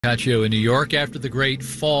Caccio in New York. After the great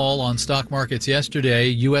fall on stock markets yesterday,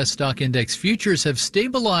 U.S. stock index futures have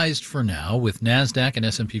stabilized for now, with NASDAQ and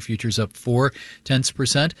S&P futures up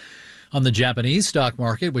 0.4%. On the Japanese stock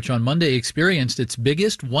market, which on Monday experienced its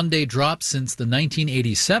biggest one-day drop since the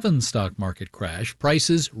 1987 stock market crash,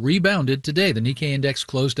 prices rebounded today. The Nikkei index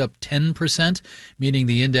closed up 10%, meaning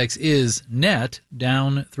the index is net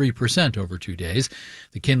down 3% over 2 days.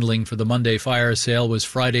 The kindling for the Monday fire sale was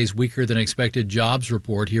Friday's weaker-than-expected jobs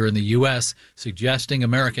report here in the U.S., suggesting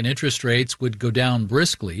American interest rates would go down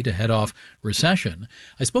briskly to head off recession.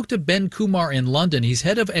 I spoke to Ben Kumar in London. He's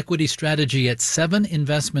head of equity strategy at Seven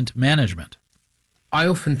Investment Management. I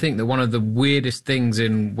often think that one of the weirdest things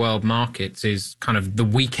in world markets is kind of the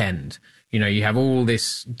weekend. You know, you have all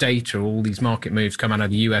this data, all these market moves come out of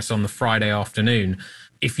the US on the Friday afternoon.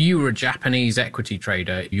 If you were a Japanese equity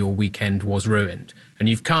trader, your weekend was ruined. And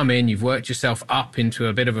you've come in, you've worked yourself up into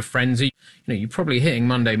a bit of a frenzy. You know, you're probably hitting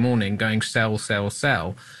Monday morning going sell, sell,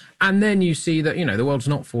 sell. And then you see that, you know, the world's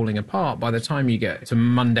not falling apart. By the time you get to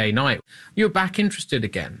Monday night, you're back interested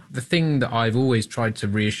again. The thing that I've always tried to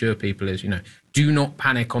reassure people is, you know, do not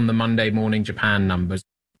panic on the Monday morning Japan numbers.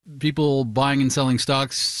 People buying and selling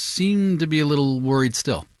stocks seem to be a little worried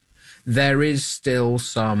still. There is still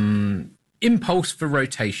some impulse for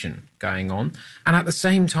rotation going on. And at the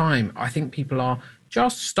same time, I think people are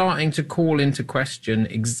just starting to call into question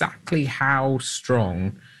exactly how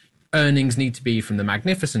strong earnings need to be from the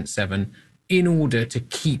Magnificent Seven in order to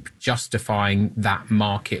keep justifying that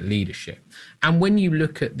market leadership. And when you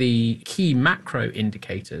look at the key macro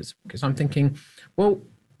indicators, because I'm thinking, well,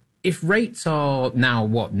 if rates are now,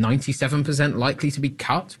 97% likely to be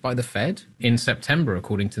cut by the Fed in September,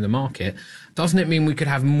 according to the market, doesn't it mean we could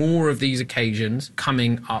have more of these occasions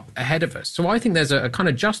coming up ahead of us? So I think there's a kind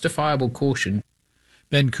of justifiable caution.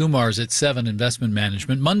 Ben Kumar's at Seven Investment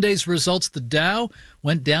Management. Monday's results, the Dow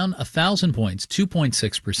went down 1,000 points,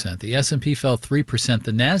 2.6%. The S&P fell 3%.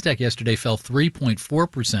 The NASDAQ yesterday fell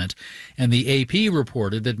 3.4%. And the AP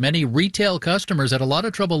reported that many retail customers had a lot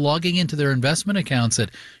of trouble logging into their investment accounts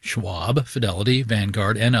at Schwab, Fidelity,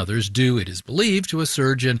 Vanguard, and others, due, it is believed, to a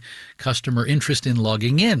surge in customer interest in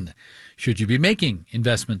logging in. Should you be making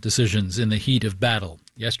investment decisions in the heat of battle?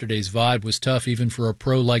 Yesterday's vibe was tough even for a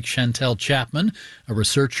pro like Chantel Chapman, a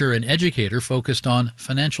researcher and educator focused on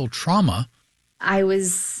financial trauma. I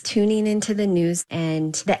was tuning into the news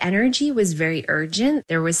and the energy was very urgent.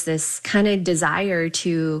 There was this kind of desire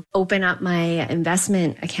to open up my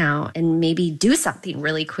investment account and maybe do something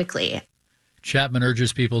really quickly. Chapman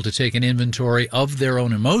urges people to take an inventory of their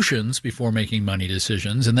own emotions before making money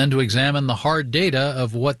decisions and then to examine the hard data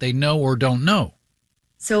of what they know or don't know.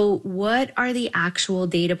 So what are the actual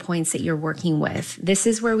data points that you're working with? This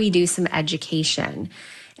is where we do some education.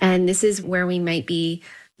 And this is where we might be,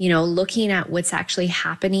 looking at what's actually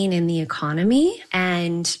happening in the economy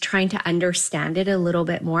and trying to understand it a little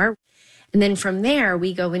bit more. And then from there,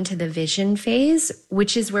 we go into the vision phase,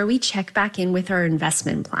 which is where we check back in with our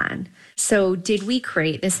investment plan. So did we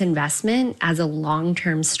create this investment as a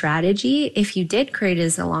long-term strategy? If you did create it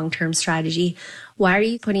as a long-term strategy, why are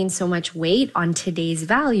you putting so much weight on today's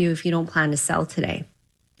value if you don't plan to sell today?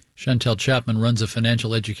 Chantel Chapman runs a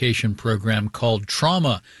financial education program called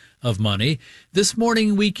Trauma of Money. This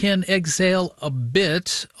morning we can exhale a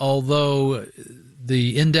bit, although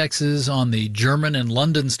the indexes on the German and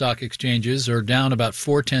London stock exchanges are down about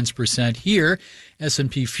 0.4% here.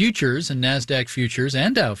 S&P futures and NASDAQ futures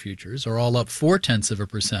and Dow futures are all up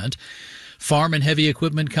 0.4%. Farm and heavy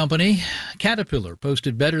equipment company Caterpillar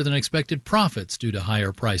posted better than expected profits due to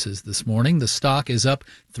higher prices this morning. The stock is up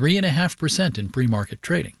 3.5% in pre-market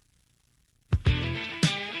trading.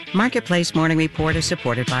 Marketplace Morning Report is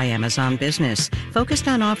supported by Amazon Business, focused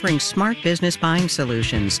on offering smart business buying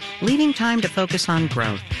solutions, leaving time to focus on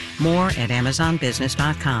growth. More at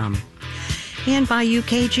amazonbusiness.com. And by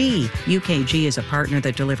UKG. UKG is a partner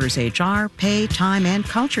that delivers HR, pay, time, and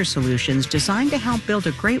culture solutions designed to help build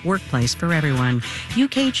a great workplace for everyone.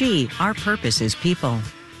 UKG, our purpose is people.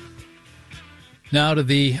 Now to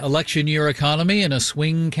the election year economy in a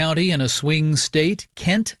swing county and a swing state,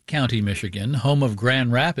 Kent County, Michigan, home of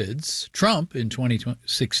Grand Rapids. Trump in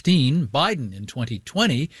 2016, Biden in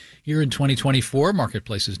 2020. Here in 2024,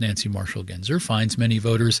 Marketplace's Nancy Marshall-Genzer finds many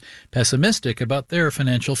voters pessimistic about their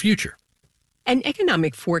financial future. An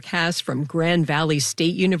economic forecast from Grand Valley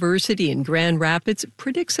State University in Grand Rapids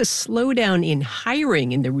predicts a slowdown in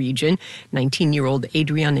hiring in the region. 19-year-old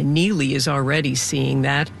Adriana Neely is already seeing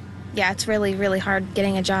that. Yeah, it's really, really hard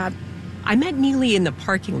getting a job. I met Neely in the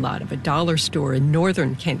parking lot of a dollar store in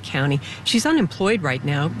northern Kent County. She's unemployed right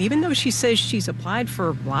now, even though she says she's applied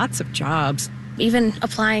for lots of jobs. Even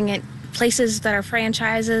applying at places that are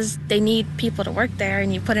franchises, they need people to work there,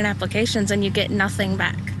 and you put in applications and you get nothing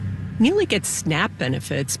back. Neely gets SNAP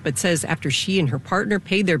benefits, but says after she and her partner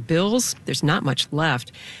pay their bills, there's not much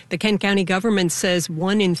left. The Kent County government says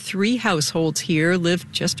 1 in 3 households here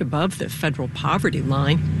live just above the federal poverty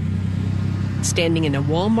line. Standing in a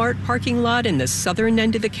Walmart parking lot in the southern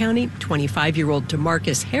end of the county, 25-year-old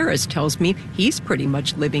DeMarcus Harris tells me he's pretty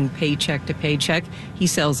much living paycheck to paycheck. He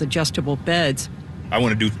sells adjustable beds. I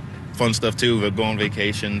want to do fun stuff too, but go on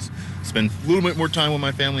vacations, spend a little bit more time with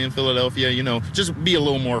my family in Philadelphia, just be a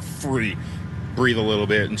little more free, breathe a little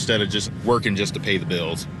bit instead of just working just to pay the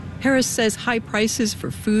bills. Harris says high prices for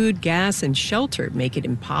food, gas, and shelter make it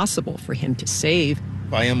impossible for him to save.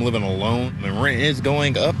 I am living alone. My rent is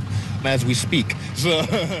going up as we speak.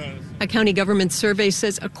 A county government survey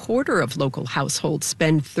says a quarter of local households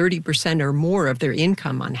spend 30% or more of their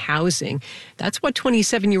income on housing. That's what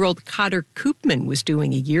 27-year-old Cotter Koopman was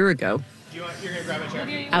doing a year ago.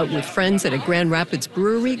 Out with friends at a Grand Rapids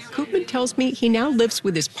brewery, Koopman tells me he now lives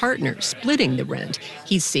with his partner, splitting the rent.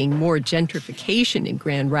 He's seeing more gentrification in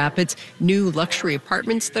Grand Rapids, new luxury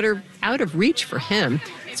apartments that are out of reach for him.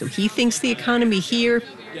 So he thinks the economy here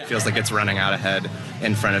feels like it's running out ahead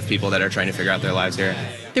in front of people that are trying to figure out their lives here.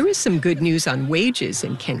 There is some good news on wages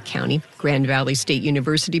in Kent County. Grand Valley State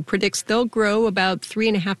University predicts they'll grow about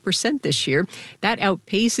 3.5% this year. That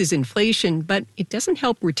outpaces inflation, but it doesn't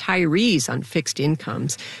help retirees on fixed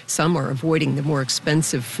incomes. Some are avoiding the more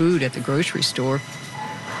expensive food at the grocery store.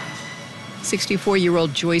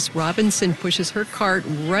 64-year-old Joyce Robinson pushes her cart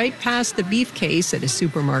right past the beef case at a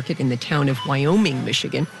supermarket in the town of Wyoming,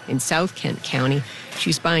 Michigan, in South Kent County.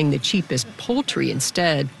 She's buying the cheapest poultry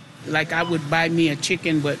instead. Like I would buy me a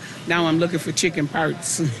chicken, but now I'm looking for chicken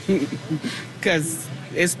parts because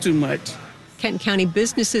it's too much. Kent County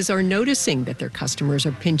businesses are noticing that their customers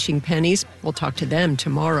are pinching pennies. We'll talk to them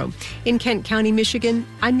tomorrow. In Kent County, Michigan,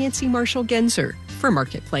 I'm Nancy Marshall-Genzer for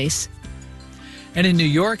Marketplace. And in New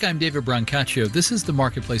York, I'm David Brancaccio. This is the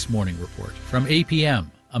Marketplace Morning Report from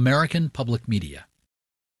APM, American Public Media.